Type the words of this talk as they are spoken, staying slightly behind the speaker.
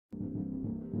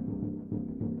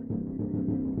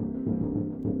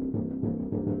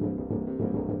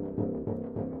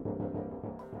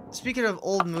Speaking of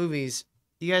old movies,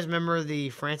 you guys remember the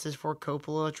Francis Ford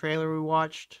Coppola trailer we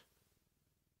watched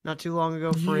not too long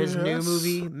ago for his new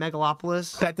movie,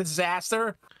 Megalopolis? That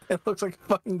disaster? It looks like a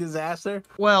fucking disaster.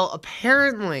 Well,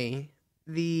 apparently,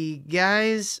 the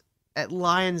guys at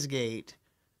Lionsgate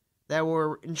that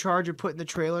were in charge of putting the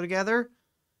trailer together,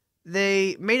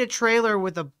 they made a trailer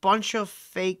with a bunch of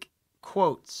fake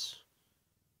quotes.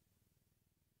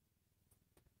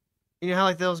 You know how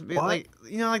like those like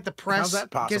the press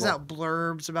gives out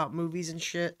blurbs about movies and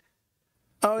shit.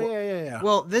 Oh yeah.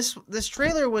 Well, this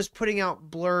trailer was putting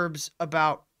out blurbs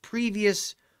about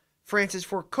previous Francis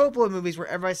Ford Coppola movies where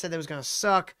everybody said that was gonna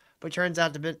suck, but turns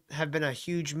out to have been a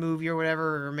huge movie or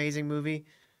whatever, or amazing movie.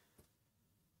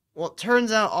 Well, it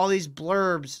turns out all these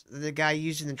blurbs that the guy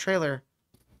used in the trailer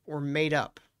were made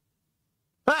up.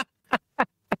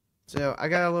 So I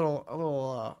got a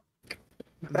little.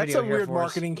 That's a weird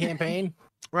marketing campaign.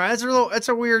 Right, it's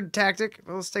a weird tactic.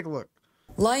 Well, let's take a look.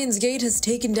 Lionsgate has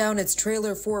taken down its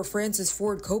trailer for Francis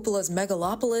Ford Coppola's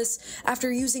Megalopolis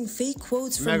after using fake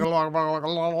quotes from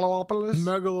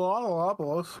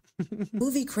Megalopolis.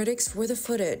 movie critics for the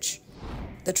footage.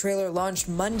 The trailer launched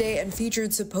Monday and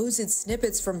featured supposed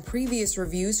snippets from previous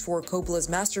reviews for Coppola's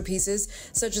masterpieces,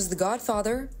 such as The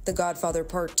Godfather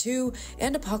Part 2,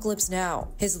 and Apocalypse Now.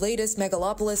 His latest,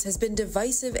 Megalopolis, has been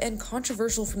divisive and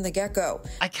controversial from the get-go.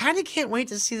 I kind of can't wait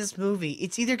to see this movie.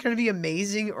 It's either going to be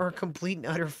amazing or a complete and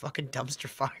utter fucking dumpster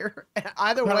fire.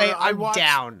 Either way, I'm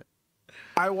down.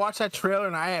 I watched that trailer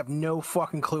and I have no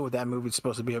fucking clue what that movie's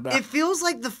supposed to be about. It feels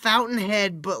like The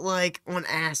Fountainhead, but like on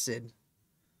acid.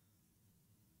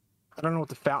 I don't know what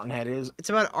The Fountainhead is. It's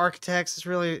about architects.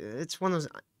 It's one of those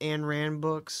Ayn Rand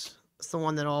books. It's the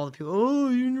one that all the people, oh,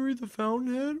 you didn't read The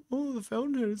Fountainhead? Oh, The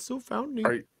Fountainhead, it's so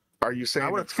fountaining. Are you saying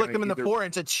I would have flicked him in the floor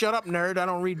and said, shut up, nerd, I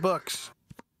don't read books.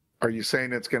 Are you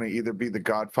saying it's going to either be The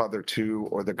Godfather 2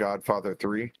 or The Godfather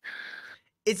 3?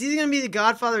 It's either going to be The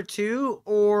Godfather 2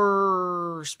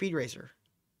 or Speed Racer.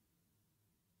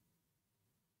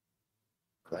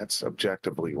 That's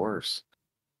objectively worse.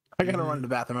 I gotta run to the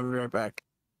bathroom. I'll be right back.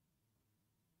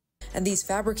 And these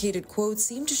fabricated quotes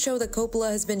seem to show that Coppola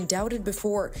has been doubted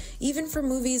before, even for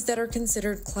movies that are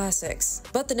considered classics.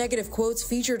 But the negative quotes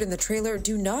featured in the trailer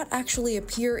do not actually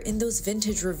appear in those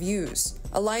vintage reviews.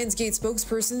 A Lionsgate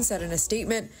spokesperson said in a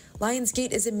statement,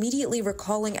 "Lionsgate is immediately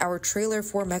recalling our trailer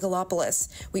for Megalopolis.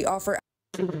 We offer..."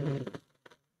 I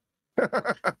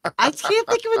can't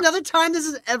think of another time this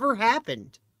has ever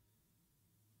happened.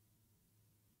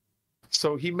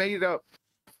 So he made up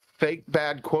fake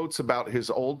bad quotes about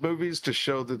his old movies to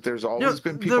show that there's always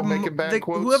been people making bad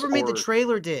quotes? Whoever made the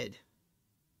trailer did.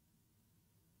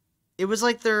 It was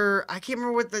like their, I can't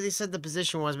remember what they said the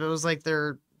position was, but it was like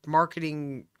their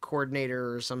marketing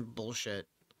coordinator or some bullshit.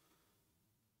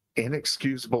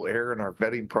 Inexcusable error in our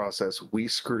vetting process. We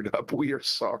screwed up. We are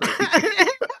sorry.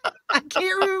 I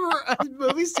can't remember a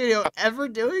movie studio ever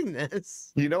doing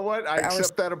this. You know what? I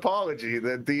accept that apology.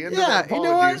 That the end of that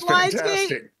apology is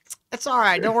fantastic. It's all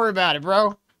right. Don't worry about it,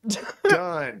 bro.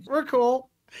 Done. We're cool.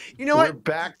 You know what? We're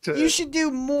back to. You should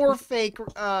do more fake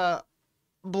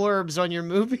blurbs on your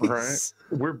movies. Right.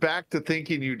 We're back to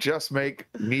thinking you just make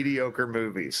mediocre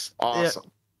movies. Awesome.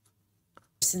 Yeah.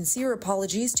 Sincere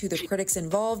apologies to the critics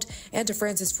involved and to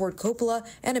Francis Ford Coppola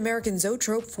and American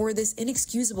Zoetrope for this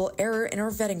inexcusable error in our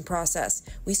vetting process.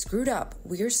 We screwed up.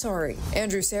 We're sorry.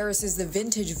 Andrew Saris's The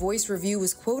Vintage Voice review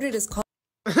was quoted as calling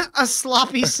a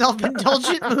sloppy,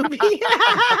 self-indulgent movie.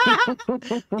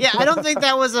 Yeah, I don't think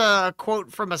that was a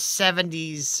quote from a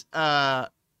 70s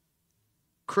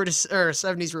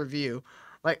 70s review.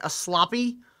 Like a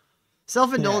sloppy,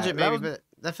 self-indulgent maybe, but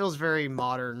that feels very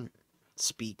modern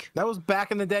speak. That was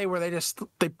back in the day where they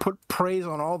put praise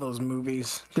on all those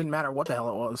movies. Didn't matter what the hell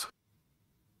it was.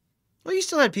 Well, you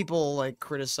still had people like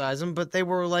criticize them, but they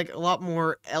were like a lot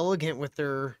more elegant with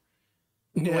their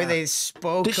the way they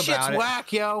spoke this about shit's it.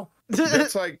 Whack, yo.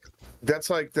 That's like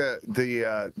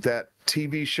that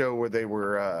TV show where they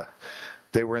were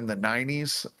in the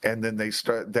 90s, and then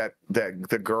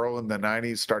the girl in the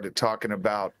 90s started talking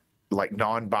about like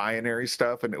non-binary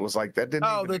stuff, and it was like that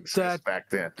didn't even exist back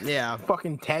then. Yeah,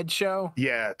 fucking Ted show.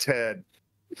 Yeah, Ted.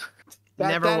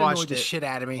 Never watched the shit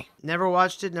out of me. Never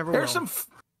watched it. Never.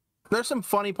 There's some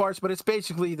funny parts, but it's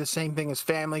basically the same thing as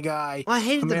Family Guy. Well, I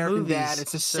hated American the movies. Dad.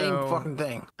 It's the same fucking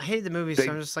thing. I hated the movies,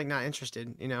 so I'm just like not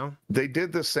interested. You know. They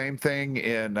did the same thing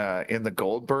in the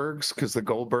Goldbergs, because the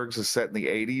Goldbergs is set in the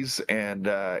 80s, and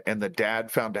the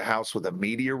dad found a house with a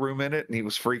media room in it, and he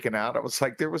was freaking out. I was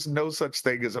like, there was no such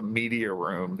thing as a media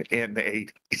room in the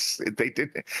 80s. They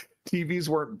didn't. TVs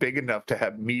weren't big enough to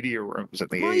have media rooms in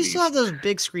the 80s. Well, you still have those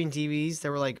big screen TVs. They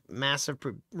were like massive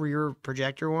rear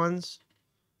projector ones.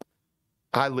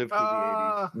 I lived through the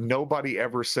 80s. Nobody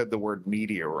ever said the word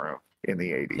media room in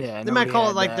the 80s. Yeah, they might call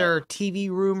it like their TV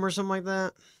room or something like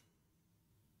that.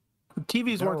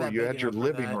 TVs weren't that big. You had your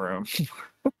living room.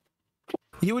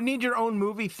 You would need your own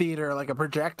movie theater, like a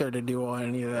projector, to do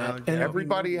any of that. And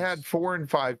everybody had 4 and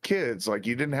 5 kids. Like,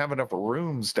 you didn't have enough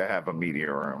rooms to have a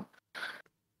media room.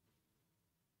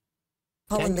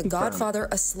 Calling The Godfather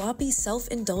a sloppy,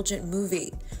 self-indulgent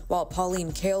movie, while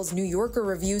Pauline Kael's New Yorker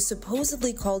review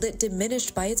supposedly called it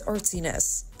diminished by its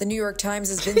artsiness. The New York Times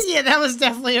has been... Yeah, that was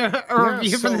definitely a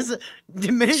review for this.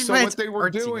 Diminished by its what they were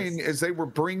artsiness. doing is they were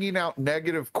bringing out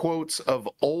negative quotes of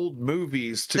old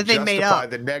movies to that they justify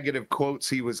the negative quotes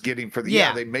he was getting for the...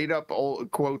 Yeah, they made up old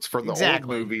quotes for the old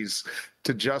movies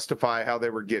to justify how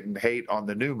they were getting hate on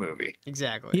the new movie.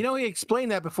 Exactly. You know, he explained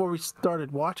that before we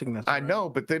started watching this. I know,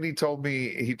 but then he told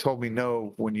me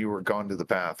no when you were gone to the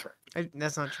bathroom.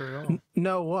 That's not true at all.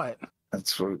 No, what?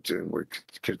 That's what we're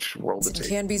roll the tape.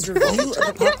 Canby's review of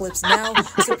Apocalypse Now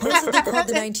supposedly called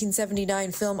the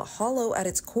 1979 film hollow at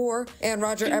its core, and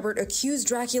Roger Ebert accused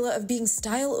Dracula of being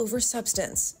style over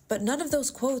substance. But none of those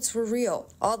quotes were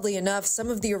real. Oddly enough, some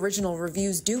of the original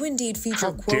reviews do indeed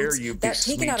feature quotes that,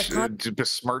 taken out of context, to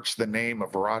besmirch the name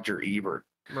of Roger Ebert.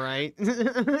 Right.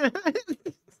 I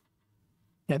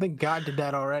think God did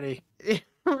that already.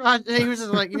 Roger, he was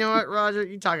just like, you know what, Roger,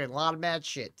 you talking a lot of bad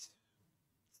shit.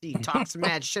 You talk some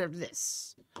mad shit of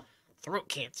this. Throat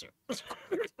cancer.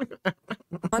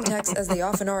 Context, as they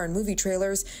often are in movie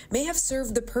trailers, may have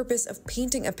served the purpose of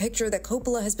painting a picture that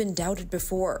Coppola has been doubted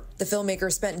before. The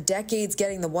filmmaker spent decades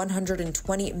getting the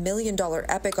 $120 million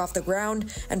epic off the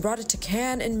ground and brought it to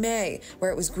Cannes in May, where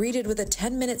it was greeted with a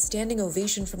 10-minute standing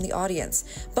ovation from the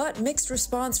audience, but mixed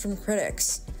response from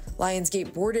critics.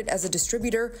 Lionsgate boarded as a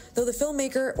distributor, though the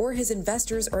filmmaker or his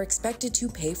investors are expected to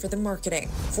pay for the marketing.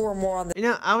 For more on the... You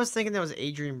know, I was thinking that was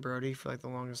Adrian Brody for like the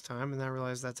longest time, and then I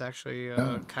realized that's actually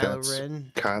Kylo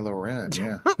Ren. Kylo Ren,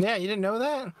 yeah. Yeah, you didn't know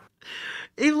that?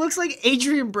 He looks like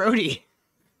Adrian Brody.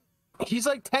 He's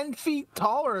like 10 feet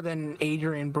taller than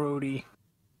Adrian Brody.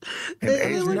 And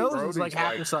his nose is like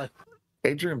half the size.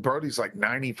 Adrian Brody's like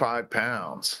 95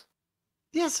 pounds.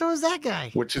 Yeah, so is that guy.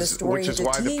 Which is why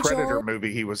the Predator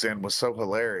movie he was in was so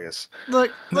hilarious. Look,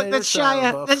 that's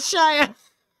Shia. That's Shia.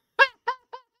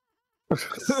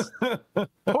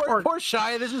 Poor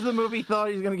Shia. This is the movie he thought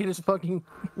he was going to get his fucking...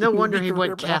 No wonder he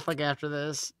went Catholic after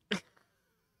this.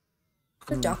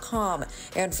 .com.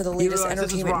 And for the latest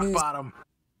entertainment news... Bottom.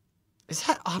 Is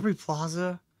that Aubrey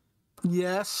Plaza?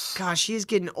 Yes. Gosh, she's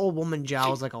getting old woman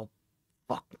jowls like a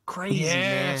fucking crazy,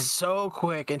 man. So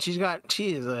quick. And she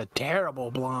is a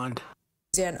terrible blonde.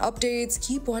 And updates,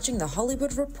 keep watching the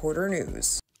Hollywood Reporter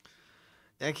News.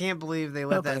 I can't believe they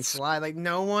let that slide. Like,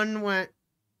 no one went...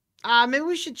 maybe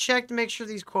we should check to make sure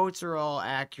these quotes are all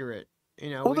accurate. You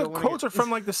know, well, the quotes are from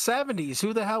like the 70s.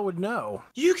 Who the hell would know?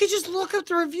 You could just look up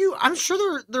the review. I'm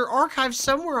sure they're archived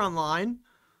somewhere online.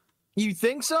 You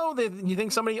think so? You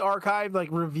think somebody archived like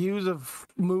reviews of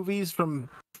movies from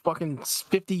fucking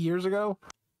 50 years ago?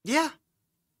 Yeah.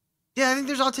 Yeah, I think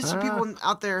there's autistic people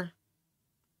out there.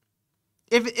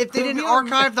 If they didn't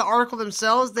archive the article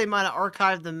themselves, they might have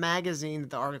archived the magazine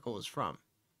that the article was from.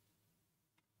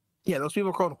 Yeah, those people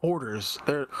are called hoarders.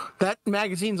 That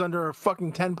magazine's under a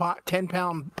fucking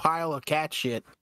 10-pound pile of cat shit.